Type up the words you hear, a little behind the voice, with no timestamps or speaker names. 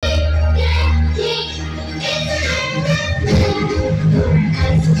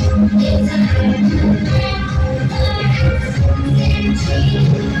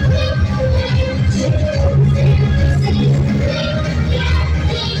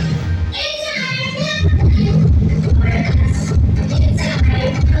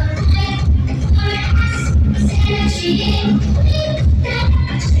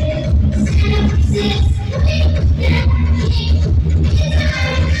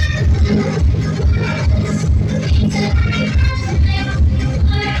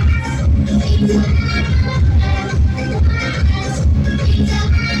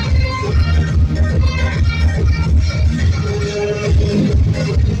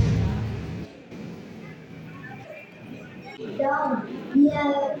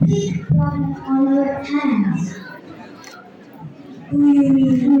big problem on our hands. Do you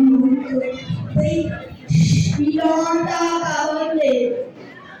mean wait? We don't talk about it.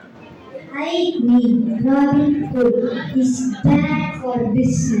 I mean, robbing food is bad for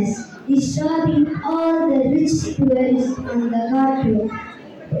business. It's robbing all the rich tourists on the road.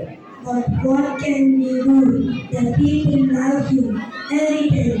 But what can we do? The people love him. Every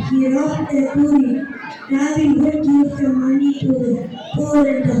time he robs the tourist, Robin Hood gives the money to the poor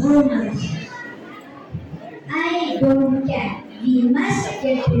and the homeless. I don't care. We must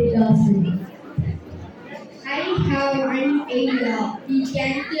get rid of him. I have an idea. We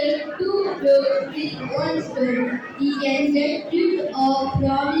can kill two birds with one stone. We can get rid of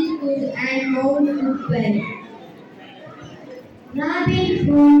Robin Hood and Mount Football. Robin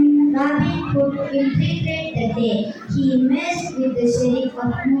Hood will regret the day he messed with the sheriff of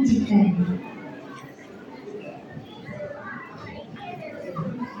Magical.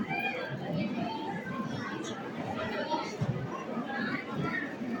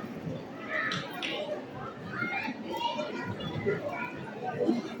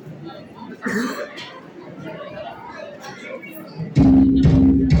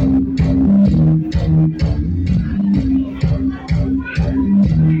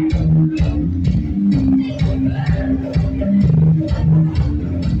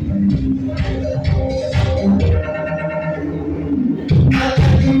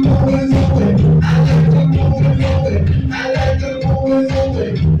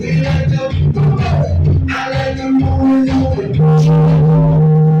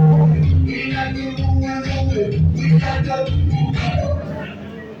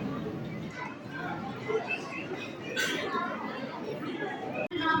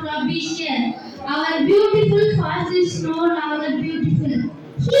 Provision. Our beautiful fast is no longer beautiful.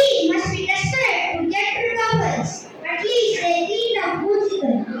 He must be desperate to get rid of us. At least they cleaned up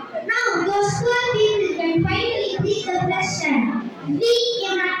Magical. Now those poor people can finally breathe the fresh air. We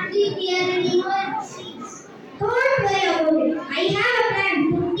cannot live here anymore. Don't worry about it. I have a plan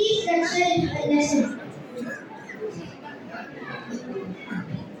to teach the children a lesson.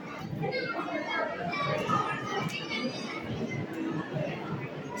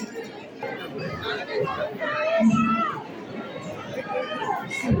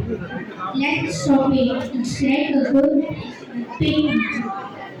 Let's stop it. It's like a good thing.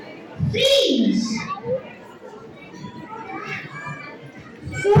 Freeze!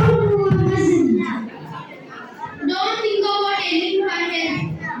 Don't move, listen. Don't think about anything else.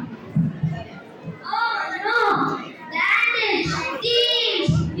 Oh no! That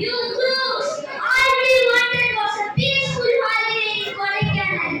thieves, you crooks! All we wanted was a peaceful holiday in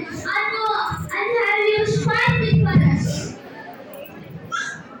Kodaikanal. And have you spoiled it for us?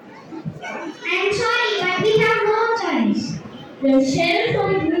 I'm sorry, but we have no choice. The sheriff of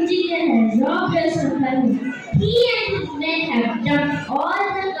Michigan has robbed us of money. He and his men have dumped all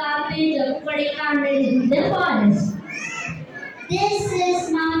the garbage of Kodaikanal in the forest. This is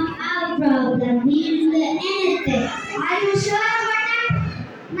not our problem. We will do anything. Are you sure about that?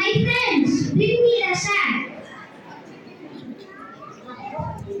 My friends, bring me the sack.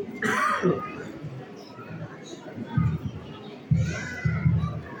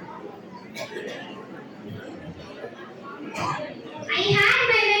 I had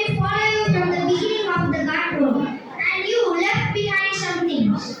my men follow you from the beginning of the guard road, and you left behind some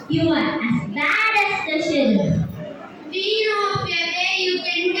things. You are as bad as the sheriff. We know of a way you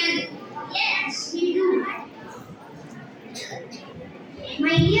can help. Yes, we do.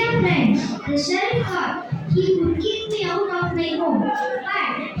 My dear friends, the sheriff thought he could kick me out of my home,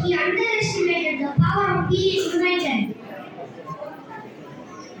 but he underestimated the power of being united.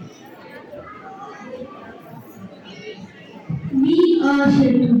 We are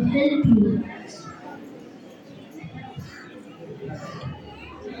here to help you.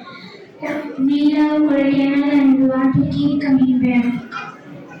 We love Kodaikanal and we want to keep coming back.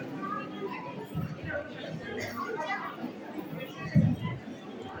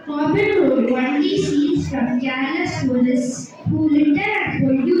 Robin Hood only sees from careless tourists who litter and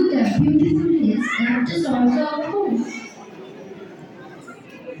pollute the beautiful hills. That is also a home.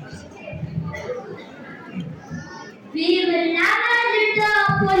 We will never litter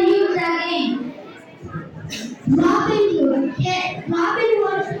or pollute again. Robin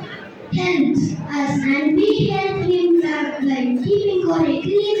Hood helps us and we help him back by keeping Kodai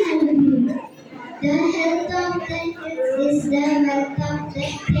clean and beautiful. The health of the hills is the wealth of the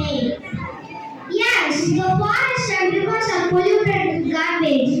plain. Yes, the forests and rivers are polluted with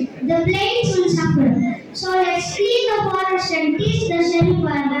garbage. The plains will suffer. So let's clean the forest and teach the sheriff a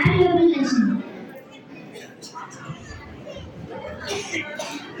valuable lesson.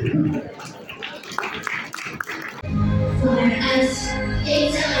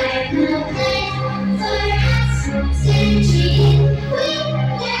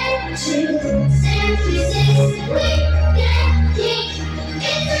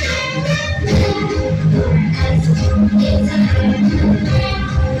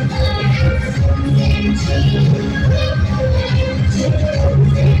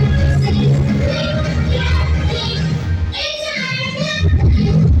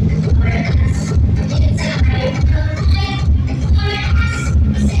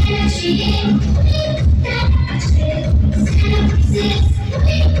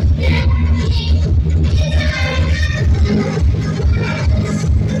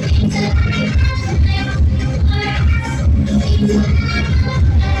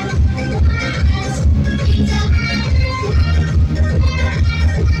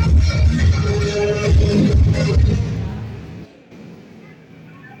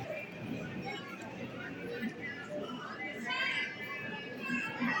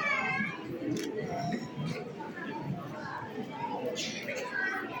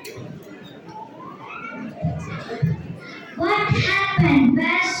 What happened?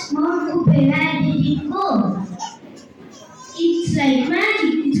 Where's Mount Kupe? Where did it go? It's like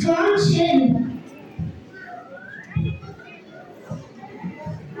magic. It's gone shell.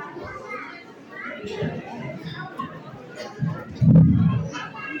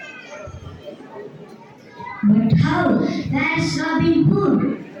 But how? Where's Robin Hood?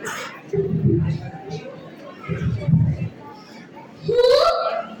 Who?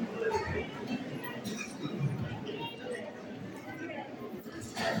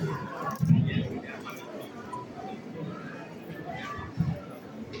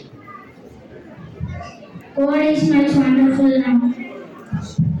 God is much wonderful now.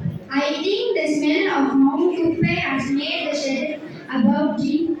 I think the smell of Mount Kupe has made the sheriff about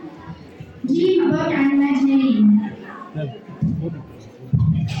dream about unimaginary.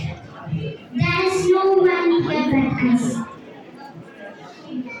 There's no one here but us.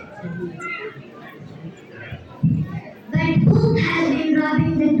 But who has been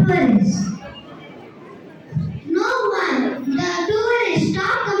robbing the tourists? No one. The tourists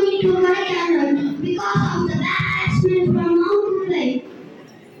stopped coming to Kodaikanal because of the bad smell from Mount Kupe.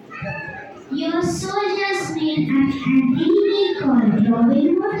 Your soldiers may have had any called Robin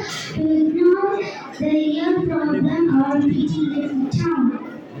Hood to ignore the real problem or pretty little town.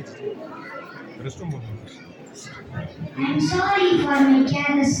 I'm sorry for my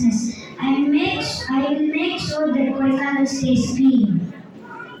carelessness. I will make sure that Kodaikanal stays clean.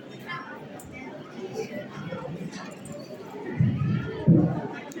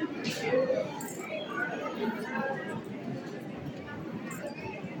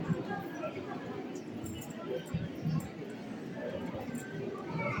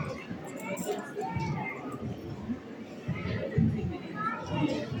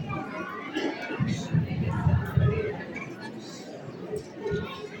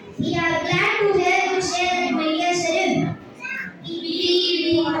 We are glad to